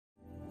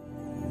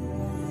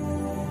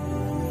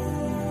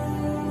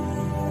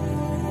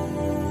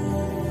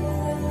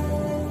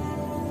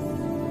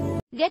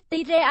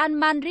Getty Real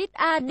Madrid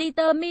are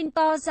determined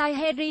to sign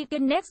Harry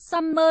Kane next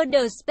summer.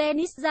 The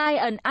Spanish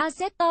giant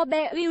asset to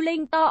be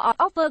willing to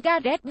offer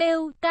Gareth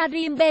Bale,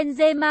 Karim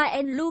Benzema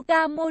and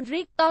Luka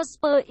Modric to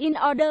Spurs in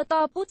order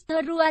to put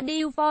through a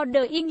deal for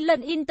the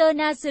England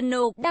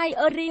international.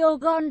 Diary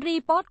Gon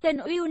report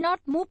Kane will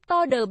not move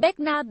to the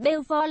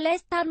Bernabeu for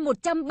less than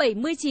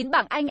 179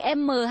 bảng Anh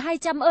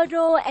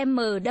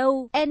 €200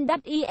 đâu. And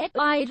that is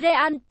why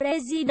Real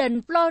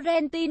President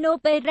Florentino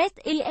Perez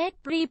is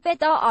prepared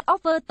to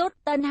offer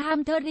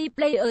Tottenham 3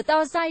 players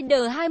to sign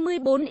the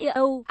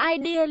 24-year-old.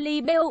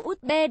 Ideally Bale would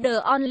be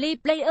the only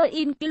player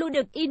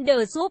included in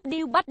the swap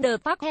deal, but the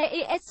fact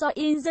he is so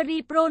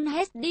injury prone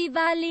has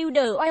devalued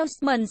the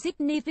Welshman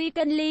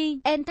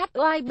significantly, and that's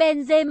why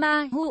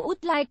Benzema, who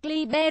would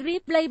likely be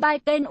replaced by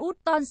Kane, would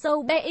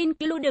also be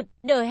included.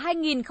 The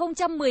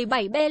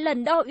 2017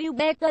 Ballon d'Or will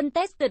be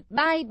contested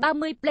by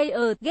 30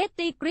 players.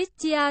 Getty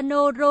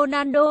Cristiano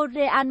Ronaldo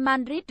Real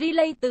Madrid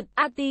related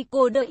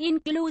article. The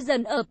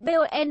inclusion of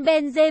Bale and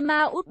Benzema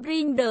would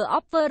bring the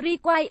offer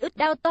required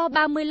down to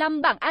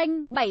 35 bảng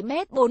Anh,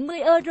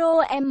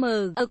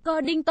 €740.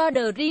 According to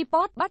the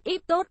report, but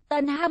if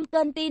Tottenham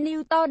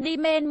continue to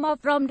demand more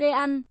from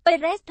Real,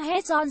 Perez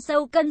has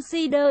also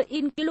considered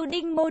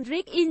including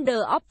Modric in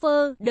the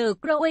offer. The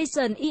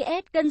Croatian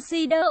is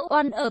considered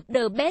one of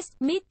the best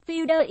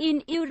midfielder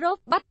in Europe,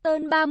 but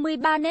turn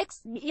 33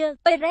 next year.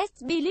 Perez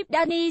believes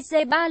Dani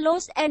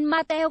Ceballos and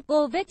Mateo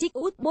Kovacic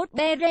would both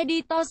be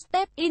ready to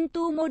step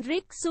into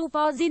Modric's shoes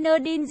for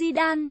Zinedine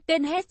Zidane.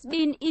 Kane has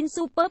been in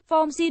super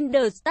form since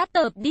the start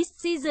of this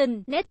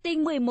season,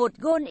 netting 11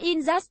 goals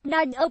in just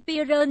 9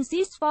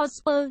 appearances for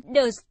Spurs.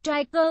 The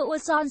striker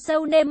was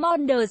also named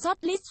on the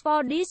shortlist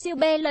for this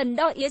Ballon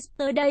d'Or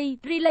yesterday.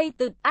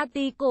 Related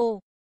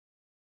article.